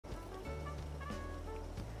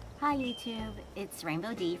Hi YouTube, it's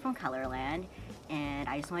Rainbow D from Colorland, and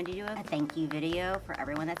I just wanted to do a thank you video for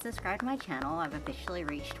everyone that subscribed to my channel. I've officially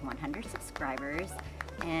reached 100 subscribers,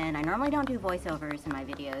 and I normally don't do voiceovers in my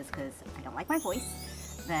videos because I don't like my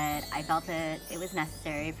voice, but I felt that it was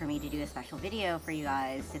necessary for me to do a special video for you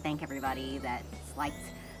guys to thank everybody that's liked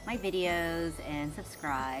my videos and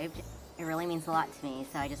subscribed. It really means a lot to me,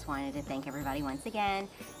 so I just wanted to thank everybody once again.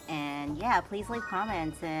 And yeah, please leave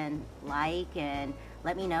comments and like and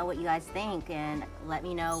let me know what you guys think, and let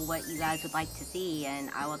me know what you guys would like to see, and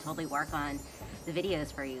I will totally work on the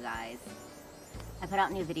videos for you guys. I put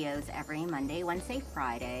out new videos every Monday, Wednesday,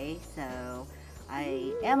 Friday, so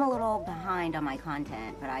I am a little behind on my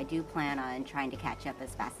content, but I do plan on trying to catch up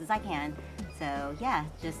as fast as I can. So yeah,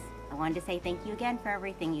 I wanted to say thank you again for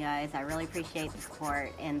everything, you guys. I really appreciate the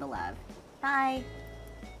support and the love. Bye!